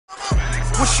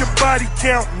What's your body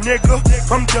count, nigga?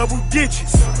 I'm double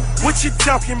digits. What you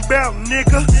talking about,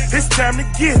 nigga? It's time to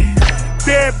get it.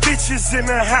 Bad bitches in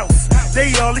the house,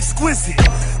 they all exquisite.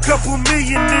 Couple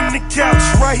million in the couch,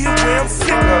 right here where I'm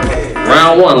sitting.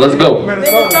 Round one, let's go.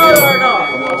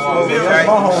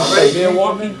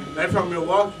 They from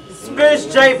Milwaukee. Spence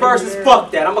J versus fuck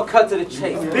that. I'ma cut to the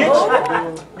chase,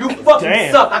 bitch. You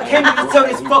fucking suck. I can't even tell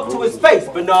this fuck to his face,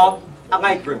 but no, I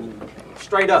like Remii.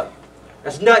 Straight up.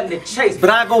 That's nothing to chase,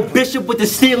 but I go bishop with the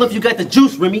steel if you got the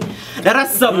juice, Remii. Now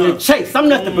that's something to chase. I'm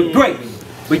nothing but great.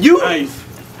 But you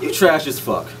trash as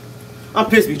fuck. I'm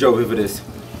pissed we drove here for this.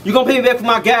 You gonna pay me back for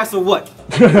my gas or what?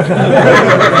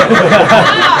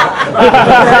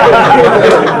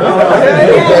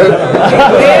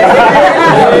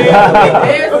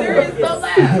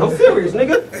 I'm serious,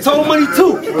 nigga. Total money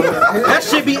too. That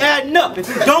shit be adding up. If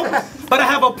you don't, but I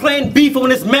have a plan B for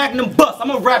when this Magnum bust. I'm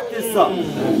gonna wrap this up.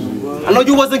 I know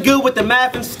you wasn't good with the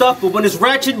math and stuff, but when this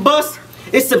ratchet bust,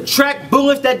 it subtract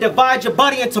bullets that divide your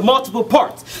body into multiple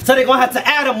parts. So they're gonna have to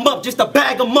add them up just to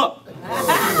bag them up.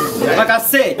 Like I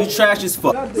said, you trash as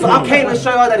fuck. So I came to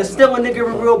show y'all that it's still a nigga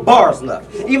with real bars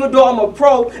left. Even though I'm a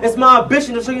pro, it's my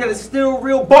ambition to show you that it's still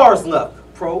real bars left.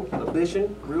 Pro,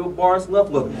 ambition, real bars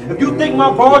left. Look, if you think my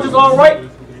bars is alright,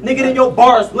 nigga, then your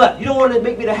bars left. You don't want to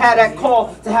make me to have that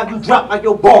call to have you drop like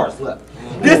your bars left.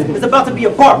 This is about to be a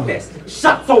bar fest.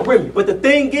 Shots on Remii. But the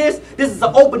thing is, this is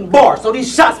an open bar, so these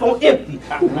shots won't empty.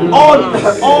 All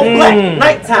black,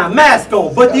 nighttime, mask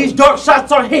on. But these dark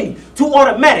shots are Henny. 2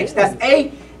 automatics, that's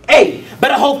A.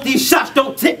 Better hope these shots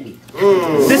don't tip me.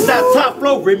 This is that top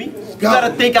flow, Remii. You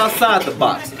gotta think outside the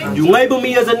box. You label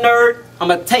me as a nerd,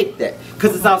 I'ma take that.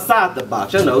 Cause it's outside the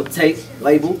box. You know, take,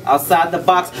 label, outside the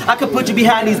box. I could put you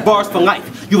behind these bars for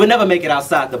life. You will never make it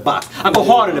outside the box. I go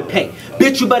hard in the paint.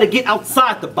 Bitch, you better get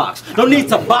outside the box. No need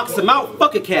to box him out,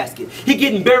 fuck a casket. He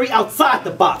getting buried outside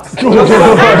the box. Go! Go!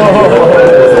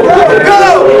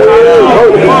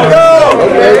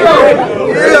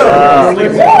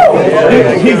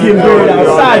 He's getting buried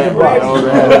outside the box.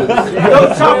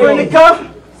 No chopper in the car?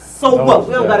 So what?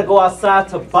 We don't gotta go outside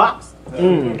to box.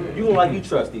 You don't like you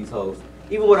trust these hoes.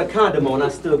 Even with a condom on, I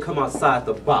still come outside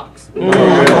the box. The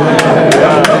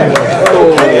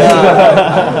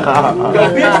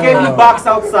bitch gave me box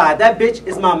outside. That bitch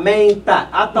is my main thought.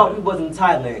 I thought we was in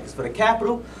Thailand, cause for the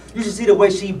capital, you should see the way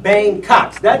she banged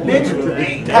cocks. That bitch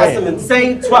has some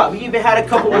insane twat. We even had a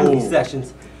couple movie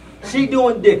sessions. She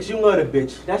doing dicks, you love the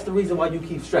bitch. That's the reason why you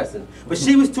keep stressing. But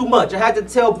she was too much. I had to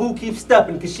tell Boo keep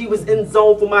stepping because she was in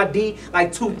zone for my D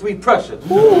like 2-3 pressure.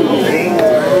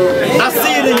 I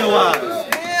see it in your eyes.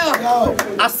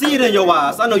 I see it in your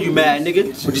eyes. I know you mad,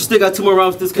 nigga. But you still got 2 more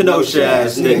rounds with this Kenosha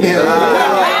ass nigga.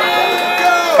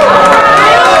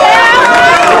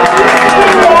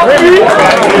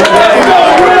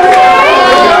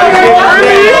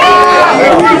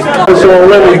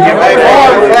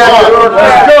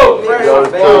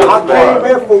 I came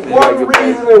here for one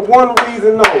reason and one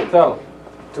reason only.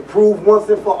 To prove once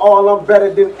and for all I'm better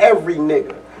than every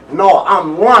nigga. No,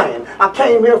 I'm lying. I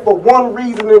came here for one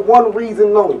reason and one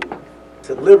reason only.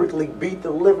 To lyrically beat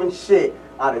the living shit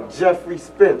out of Jeffrey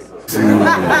Spencer.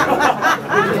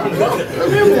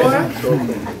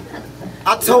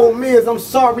 I told Miz, I'm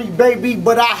sorry, baby,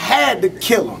 but I had to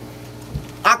kill him.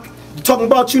 Talking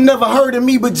about you never heard of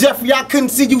me, but Jeffrey, I couldn't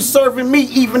see you serving me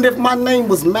even if my name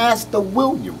was Master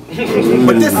William.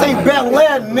 But this ain't Bel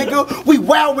Air, nigga. We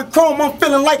wild with chrome, I'm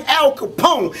feeling like Al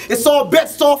Capone. It's all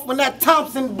bets off when that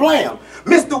Thompson blam.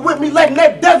 Mr. with me letting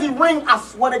that Desi ring, I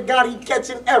swear to God he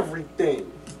catching everything.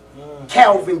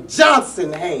 Calvin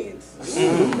Johnson hands.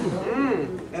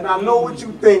 And I know what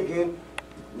you thinking.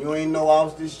 You ain't know I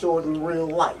was this short in real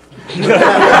life. You ain't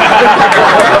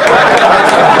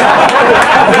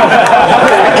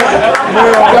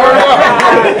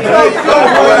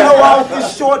know I was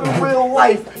this short in real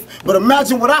life. But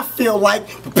imagine what I feel like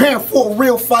preparing for a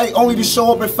real fight only to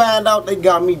show up and find out they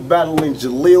got me battling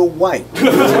Jaleel White. I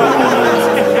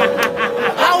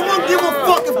wouldn't give a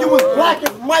fuck if you was black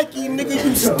as Mikey, nigga,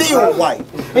 you still white.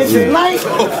 And tonight,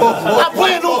 I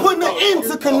plan on putting an end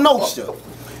to Kenosha.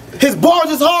 His bars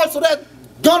is hard, so that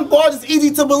gun bars is easy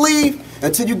to believe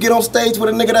until you get on stage with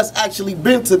a nigga that's actually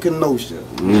been to Kenosha.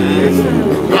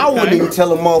 I wouldn't even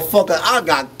tell a motherfucker I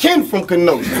got kin from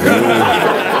Kenosha.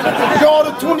 Y'all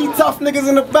the 20 tough niggas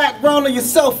in the background of your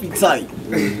selfie type.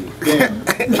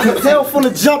 I can tell from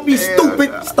the jump he's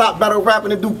stupid. Stop battle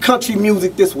rapping and do country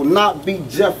music. This will not be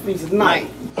Jeffrey's night.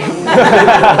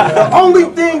 The only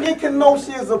thing in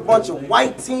Kenosha is a bunch of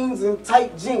white teens in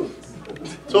tight jeans.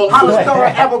 Hollister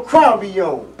and Abercrombie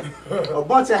on. A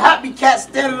bunch of happy cats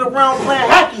standing around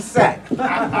playing hacky sack,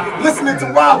 listening to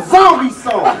Rob Zombie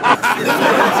songs.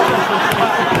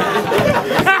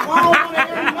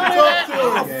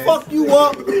 I'll fuck you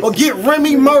up or get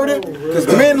Remy murdered, because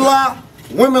men lie,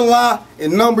 women lie,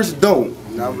 and numbers don't.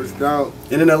 Numbers don't.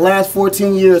 And in the last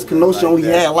 14 years, Kenosha only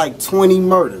had like 20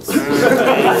 murders. So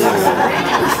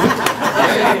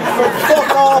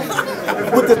fuck off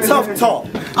with the tough talk.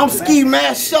 I'm Ski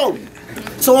Mask Shorty.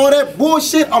 So all that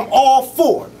bullshit, I'm all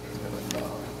for.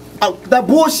 That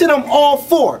bullshit, I'm all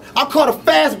for. I caught a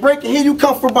fast break and here you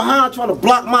come from behind trying to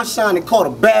block my shine and caught a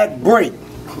bad break.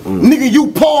 Nigga,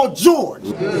 you Paul George.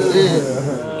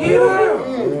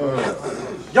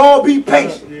 Y'all be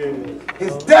patient.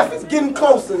 His death is getting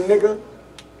closer, nigga.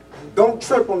 Don't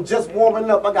trip, I'm just warming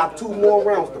up. I got 2 more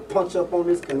rounds to punch up on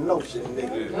this Kenosha,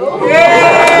 nigga.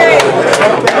 Yeah.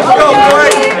 Let's go, boy.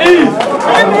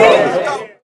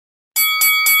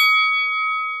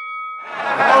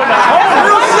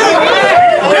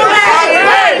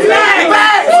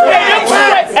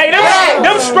 Hey,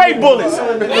 them straight bullets.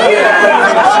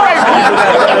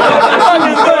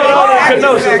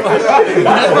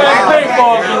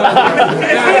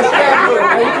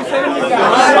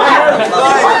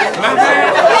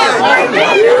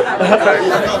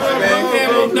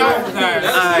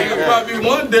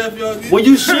 When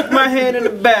you shook my hand in the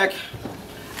back,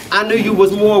 I knew you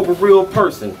was more of a real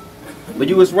person. But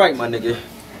you was right, my nigga.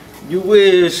 You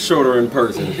is shorter in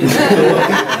person.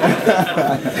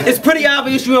 It's pretty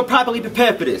obvious you weren't properly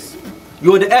prepared for this.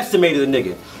 You underestimated a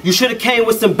nigga. You should have came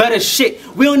with some better shit.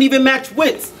 We don't even match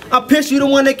wits. I'm pissed you the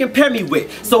one they compare me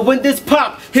with. So when this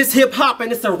pop, his hip hop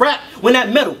and it's a rap when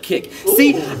that metal kick.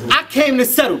 See, I came to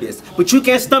settle this, but you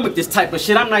can't stomach this type of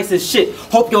shit. I'm nice as shit.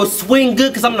 Hope you'll swing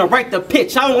good cause I'm gonna write the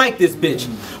pitch. I don't like this bitch,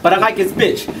 but I like his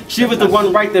bitch. She was the one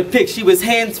to write the pick. She was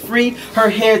hands free, her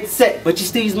head set, but she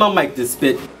still used my mic to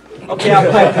spit. Okay, I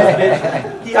hyped this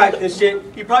bitch. He hyped this shit.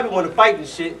 He probably want to fight and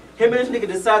shit. Him and this nigga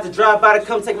decide to drive by to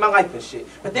come take my life and shit.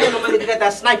 But then my nigga got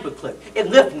that sniper clip. It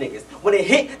lift niggas. When it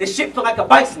hit, the shit feel like a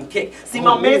bison kick. See,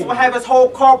 my mans will have his whole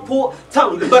carpool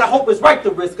tunnel. You better hope it's right the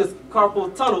wrist, cause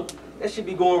carpool tunnel, that should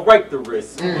be going right the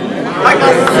wrist. Like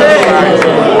I said,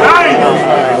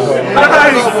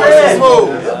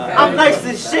 I'm nice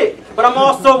as shit. But I'm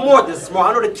also more than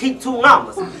smart. I know to keep 2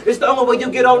 llamas. It's the only way you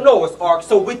get on Noah's Ark.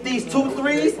 So with these 2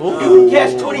 threes, you can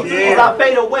catch 23 as I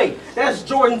fade away. That's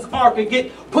Jordan's Ark and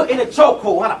get put in a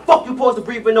chokehold. How the fuck you supposed to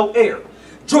breathe with no air?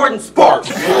 Jordan Sparks.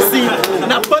 See,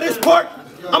 now for this part,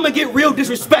 I'm gonna get real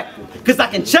disrespectful. Cause I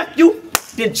can check you,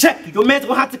 then check you. Your man's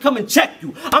gonna have to come and check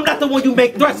you. I'm not the one you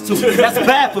make threats to. That's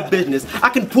bad for business. I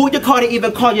can pull your card and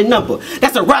even call your number.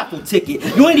 That's a raffle ticket.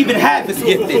 You ain't even have this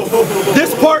gifted.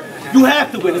 This part, you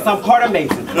have to witness. I'm part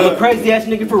Amazing. I'm a crazy ass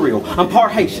nigga for real. I'm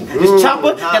part Haitian. This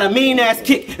chopper got a mean ass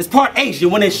kick. It's part Asian.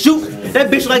 When they shoot, that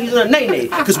bitch like he's in a nay-nay.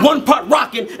 Cause one part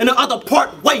rocking and the other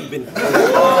part waving.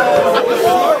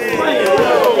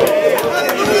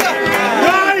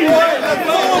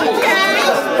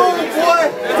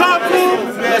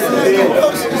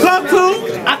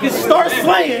 I can start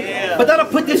slaying, but that'll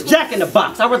put this jack in the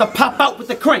box. I'd rather pop out with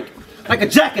the crank, like a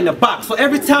jack in the box. So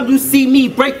every time you see me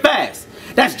break fast,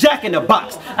 that's Jack in the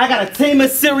Box. I got a team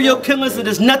of serial killers, so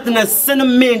there's nothing to send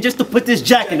them in just to put this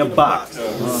Jack in the box.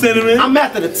 Cinnamon. I'm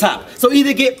after the top, so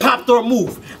either get popped or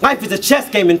move. Life is a chess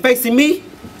game, and facing me,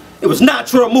 it was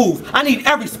not your move. I need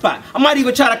every spot. I might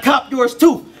even try to cop yours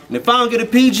too. And if I don't get a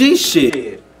PG,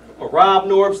 shit, or Rob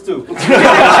Norbs too.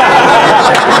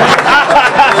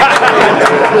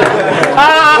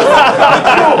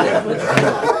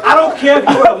 I don't care if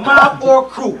you're a mob or a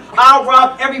crew. I'll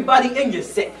rob everybody in your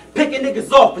set. Picking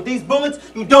niggas off with these bullets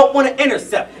you don't want to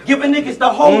intercept. Giving niggas the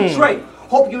whole tray.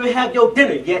 Hope you ain't have your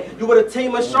dinner yet. You with a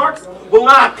team of sharks? Well,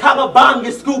 I collar bomb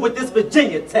your school with this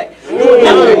Virginia Tech. You would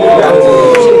never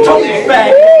totally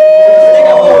bag.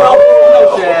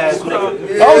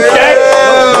 Okay.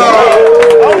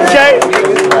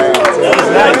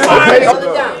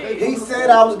 He said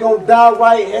I was gonna die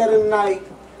right here tonight,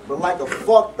 but like a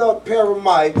fucked up pair of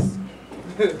mics,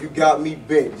 you got me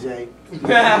bent, Jay. When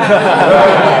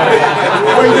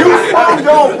you saw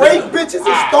y'all rape bitches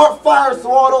and start fires to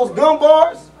all those gun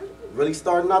bars, really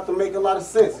starting not to make a lot of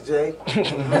sense, Jay.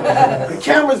 The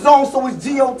camera's on, so it's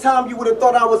Geo time. You would have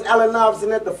thought I was Allen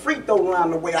Iverson at the free throw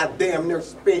line the way I damn near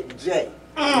spit Jay.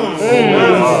 First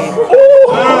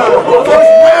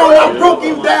round, I broke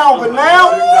him down, but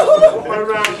now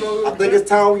I think it's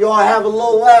time we all have a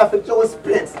little laugh at your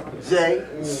expense, Jay.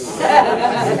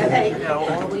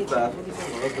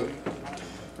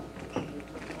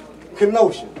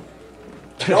 Kenosha,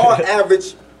 y'all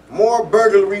average more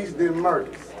burglaries than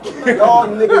murders. Y'all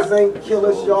niggas ain't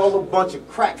killers, y'all a bunch of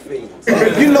crack fiends.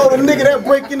 You know the nigga that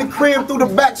break in the crib through the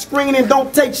back screen and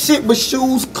don't take shit but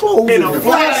shoes, clothes, and a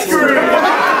flat screen.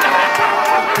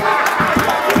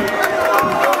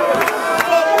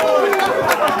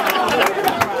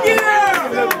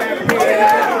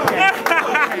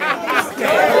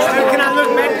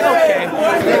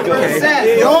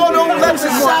 Y'all don't let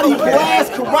your shotty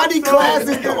blast. Karate class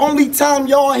is the only time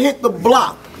y'all hit the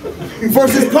block.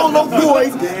 Versus Polo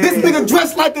Boys, this nigga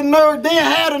dressed like a nerd, then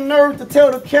had a nerve to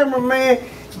tell the cameraman,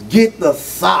 get the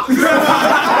socks.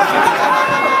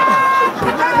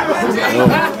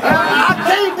 I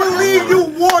can't believe you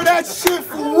wore that shit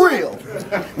for real.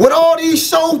 With all these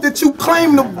shows that you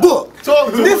claim to book.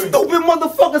 This stupid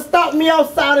motherfucker stopped me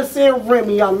outside and said,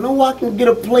 Remy, I know I can get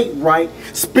a plate right.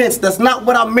 Spence, that's not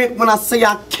what I meant when I say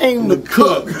I came to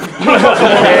cook.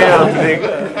 Damn,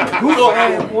 nigga. Who's gonna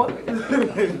add what?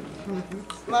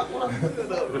 Not what I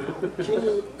said up. Came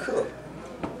to cook.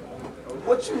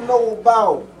 What you know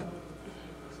about?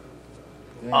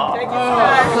 Really?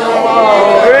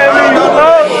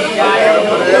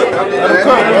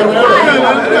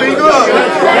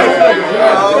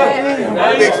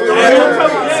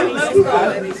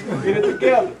 Get it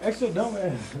together. Extra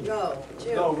dumbass. Go,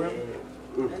 chill. Go, Remy.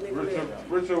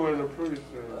 Richard was a priest.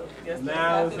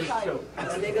 Now it's a show.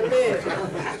 That nigga live.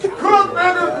 Cook,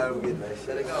 nigga!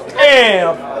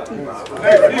 Damn.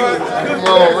 Come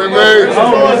on, Remy.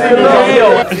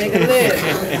 Nigga live.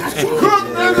 Cook,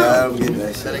 nigga!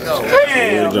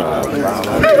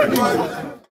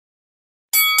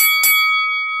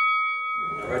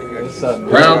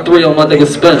 Round 3 on my nigga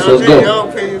Spence. Let's go.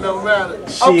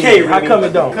 Okay, How come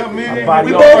it don't?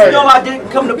 We both know I didn't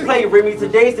come to play, Remy.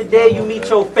 Today's the day you meet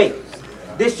your fate.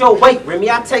 This your weight, Remy.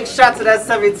 I take shots of that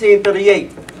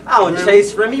 1738. I don't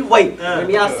chase, Remy. Wait,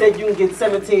 Remy. I said you can get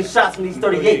 17 shots from these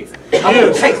 38s. I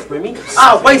won't chase, Remy.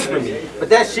 I'll waste, Remy. But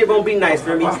that shit won't be nice,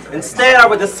 Remy. Instead, I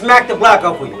would just smack the block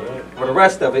off of you. For the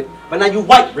rest of it. But now you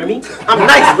white, Remy. I'm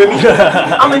nice, Remy.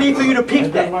 I'm gonna need for you to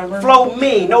peep that. Flow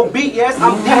mean, no beat, yes.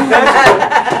 I'm the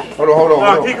best. Hold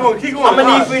on. Keep going. I'm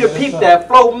gonna need for you to peep that.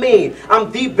 Flow mean. I'm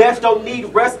the best, don't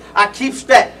need rest. I keep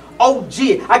stacked.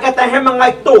 OG, I got the hammer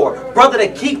like Thor. Brother, to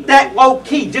keep that low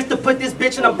key, just to put this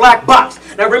bitch in a black box.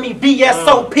 Now Remy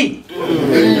VSOP.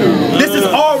 This is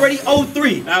already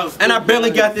 03, and I barely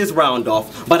got this round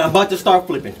off, but I'm about to start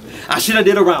flipping. I should have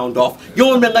did a round off. You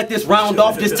don't even let this round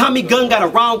off. This Tommy gun got a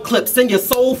round clip. Send your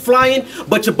soul flying,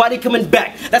 but your body coming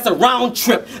back. That's a round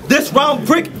trip. This round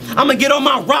prick, I'm gonna get on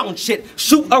my round shit.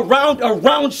 Shoot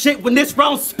around shit. When this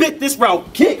round spit, this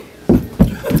round kick.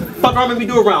 Fuck around, make me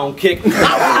do a round kick.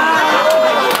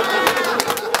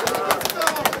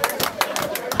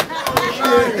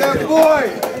 That boy!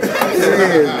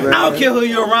 I don't care who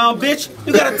you're around, bitch.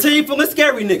 You got a team full of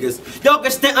scary niggas. Y'all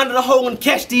can stand under the hole and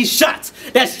catch these shots.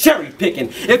 That's cherry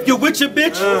picking. If you're with your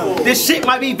bitch, this shit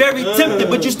might be very tempting,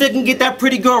 but you still can get that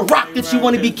pretty girl rocked if she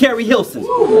want to be Carrie Hilson.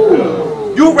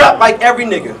 You rap like every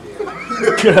nigga.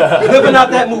 Living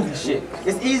out that movie shit.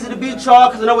 It's easy to beat y'all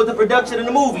because I know what the production of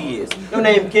the movie is. Your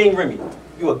name King Remy.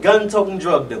 You a gun-toting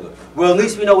drug dealer. Well, at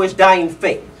least we know it's dying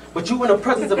fate. But you in the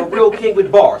presence of a real king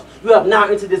with bars. You have now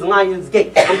entered this lion's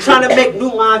gate. I'm trying to make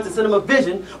new lines to cinema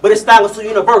vision, but it's style is so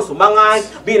universal. My lines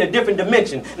be in a different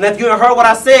dimension. And if you ain't heard what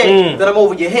I said, then I'm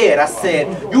over your head. I said,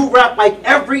 you rap like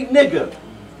every nigga.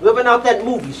 Living out that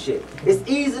movie shit. It's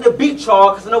easy to beat y'all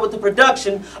because I know what the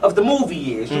production of the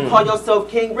movie is. You call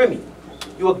yourself King Remy.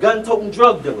 You a gun-toting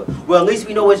drug dealer. Well, at least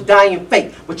we know it's dying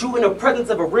fate. But you in the presence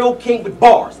of a real king with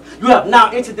bars. You have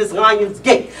now entered this lion's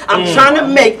gate. I'm trying to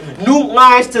make new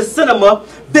lines to cinema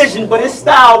vision, but his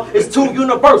style is too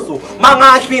universal. My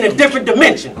lines be in a different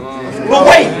dimension. But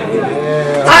wait,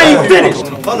 I ain't finished.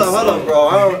 Hold on, bro.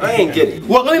 I ain't get it.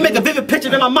 Well, let me make a vivid picture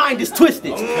that my mind is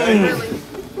twisted.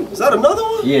 Is that another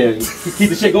one? Yeah, keep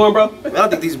the shit going, bro. Man, I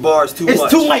think these bars too much. It's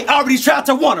too late. I already tried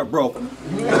to warn her, bro. Y'all see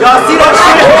that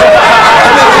shit?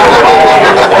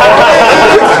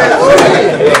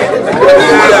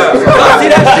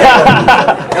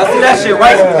 Y'all see that shit,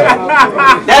 right?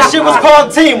 That shit was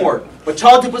called teamwork. But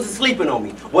y'all was sleeping on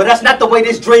me. Well, that's not the way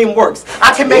this dream works.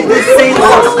 I can make this scene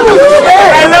work.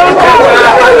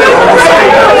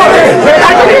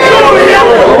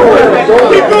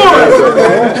 Keep going.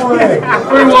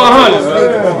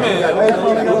 3100.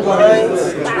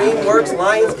 DreamWorks,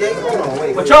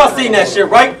 Lionsgate. But y'all seen that shit,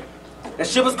 right? That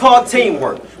shit was called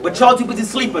teamwork. But y'all too busy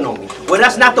sleeping on me. Well,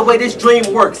 that's not the way this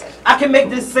dream works. I can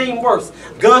make this scene worse.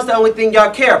 Guns the only thing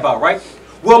y'all care about, right?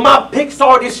 Well, my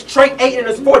Pixar is straight 8 and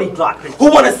it's 40 Glock. Who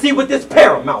want to see with this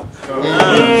Paramount?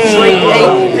 Straight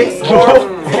 8,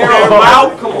 Pixar,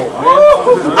 Paramount. Come on, man.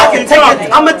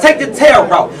 I'm gonna take the tail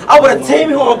route. I want a team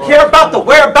who don't care about the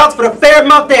whereabouts for the fair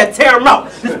amount there, tear him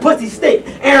out. This pussy stink,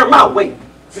 air him out. Wait,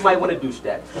 you might want to douche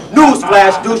that.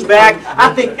 Newsflash, douchebag.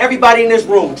 I think everybody in this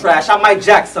room trash. I might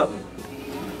jack something.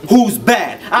 Who's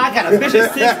bad? I got a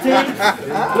vicious 16.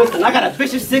 Listen, I got a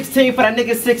vicious 16 for that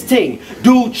nigga 16.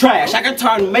 Dude trash. I can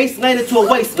turn Maceland into a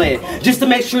wasteland just to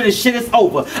make sure this shit is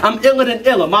over. I'm iller than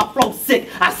iller. My flow sick.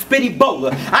 I spit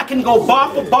Ebola. I can go bar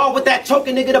for bar with that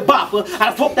choking nigga the bopper. I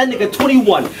just hope that nigga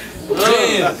 21.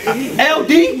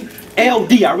 LD?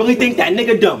 LD. I really think that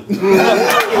nigga dumb.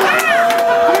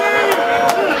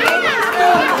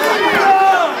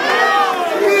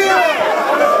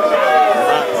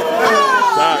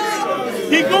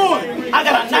 I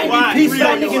got a 90 piece for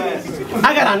that nigga.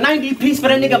 I got a 90 piece for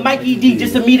that nigga Mikey D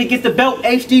just for me to get the belt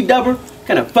HD dubber. What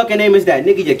kind of fucking name is that?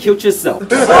 Nigga, you killed yourself.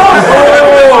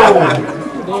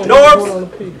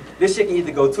 Norbs, this shit can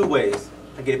either go two ways.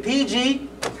 I get a PG,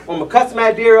 or I'm gonna cut some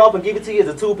idea off and give it to you as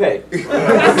a toupee.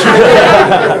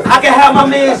 I can have my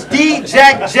man's D,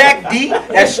 Jack D.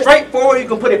 That's straightforward. You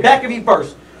can put it back in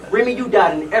reverse. Remii, you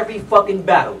died in every fucking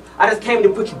battle. I just came to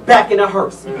put you back in a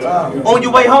hearse. On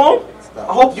your way home,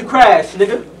 I hope you crash,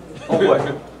 nigga. Oh what?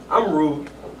 I'm rude.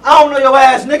 I don't know your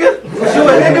ass, nigga. Is you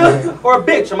a nigga or a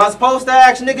bitch? Am I supposed to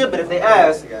ask, nigga? But if they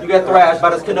ask, you get thrashed by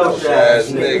this Kenosha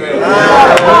ass nigga.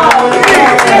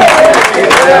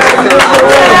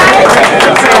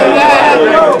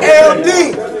 LD.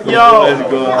 Yo.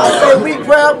 I said we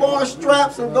grab our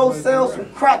straps and go sell some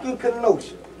crack in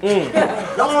Kenosha.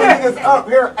 Y'all niggas up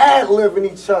here ad-libbing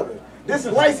each other. This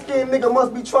light-skinned nigga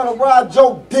must be trying to ride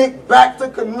Joe Dick back to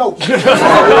Kenosha.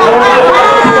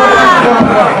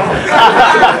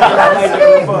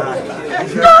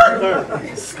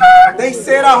 They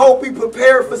said I hope he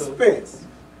prepared for Spence.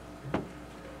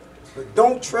 But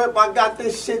don't trip, I got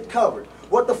this shit covered.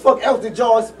 What the fuck else did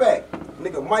y'all expect?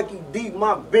 Nigga, Mikey D,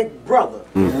 my big brother.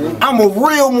 I'm a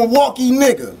real Milwaukee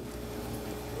nigga.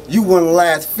 You wouldn't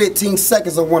last 15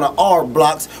 seconds on one of our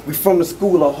blocks. We from the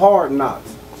school of hard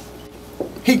knocks.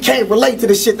 He can't relate to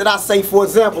the shit that I say. For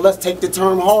example, let's take the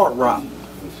term hard rock.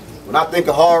 When I think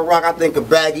of hard rock, I think of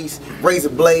baggies, razor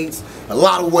blades, a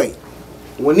lot of weight.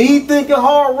 When he think of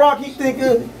hard rock, he think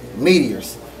of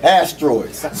meteors,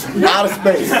 asteroids, outer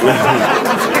space.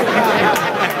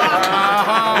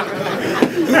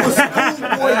 You a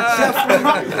schoolboy Jeffrey.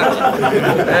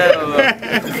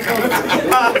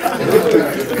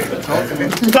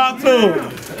 Talk to him.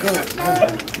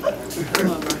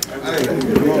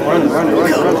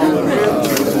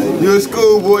 You a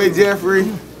schoolboy Jeffrey.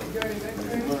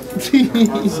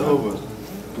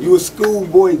 You a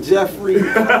schoolboy Jeffrey.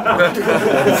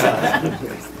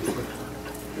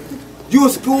 You a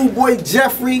schoolboy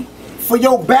Jeffrey. For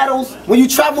your battles, when you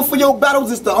travel for your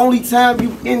battles, it's the only time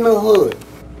you in the hood.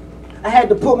 I had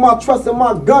to put my trust in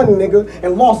my gun, nigga,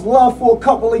 and lost love for a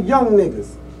couple of young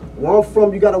niggas. Where I'm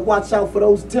from, you gotta watch out for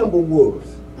those Timberwolves.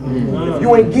 If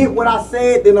you ain't get what I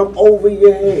said, then I'm over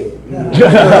your head.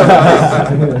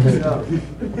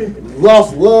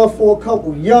 Lost love for a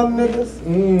couple young niggas.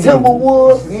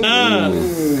 Timberwolves.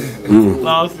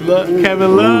 Lost love,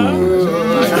 Kevin Love.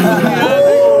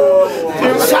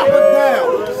 Chopper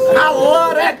down. I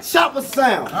love that chopper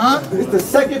sound. It's the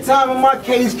second time in my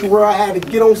cage career I had to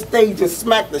get on stage and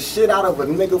smack the shit out of a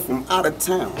nigga from out of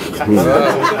town.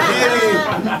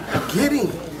 Get him.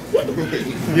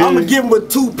 I'ma give him a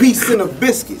 2-piece and a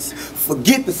biscuits.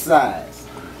 Forget the size.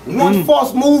 One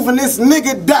false move and this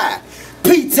nigga die.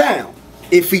 P-Town.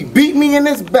 If he beat me in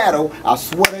this battle, I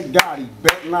swear to God he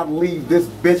better not leave this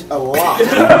bitch alive.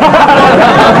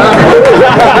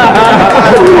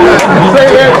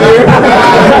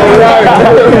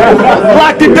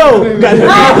 Lock the door.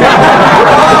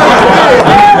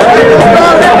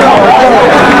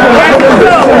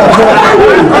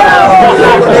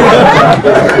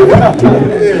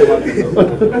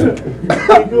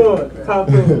 Good. Top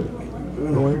two.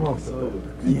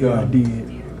 You got did.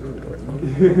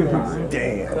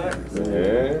 Damn.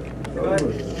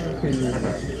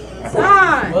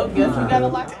 Time. Well, guess we gotta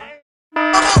lock.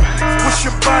 What's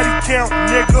your body count,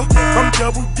 nigga? I'm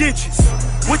double digits.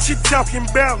 What you talking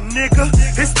about, nigga?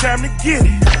 It's time to get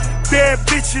it. Bad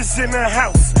bitches in the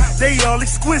house, they all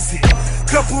exquisite.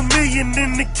 Couple million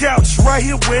in the couch, right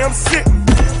here where I'm sitting.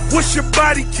 What's your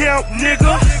body count,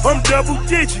 nigga? I'm double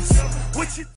digits. What you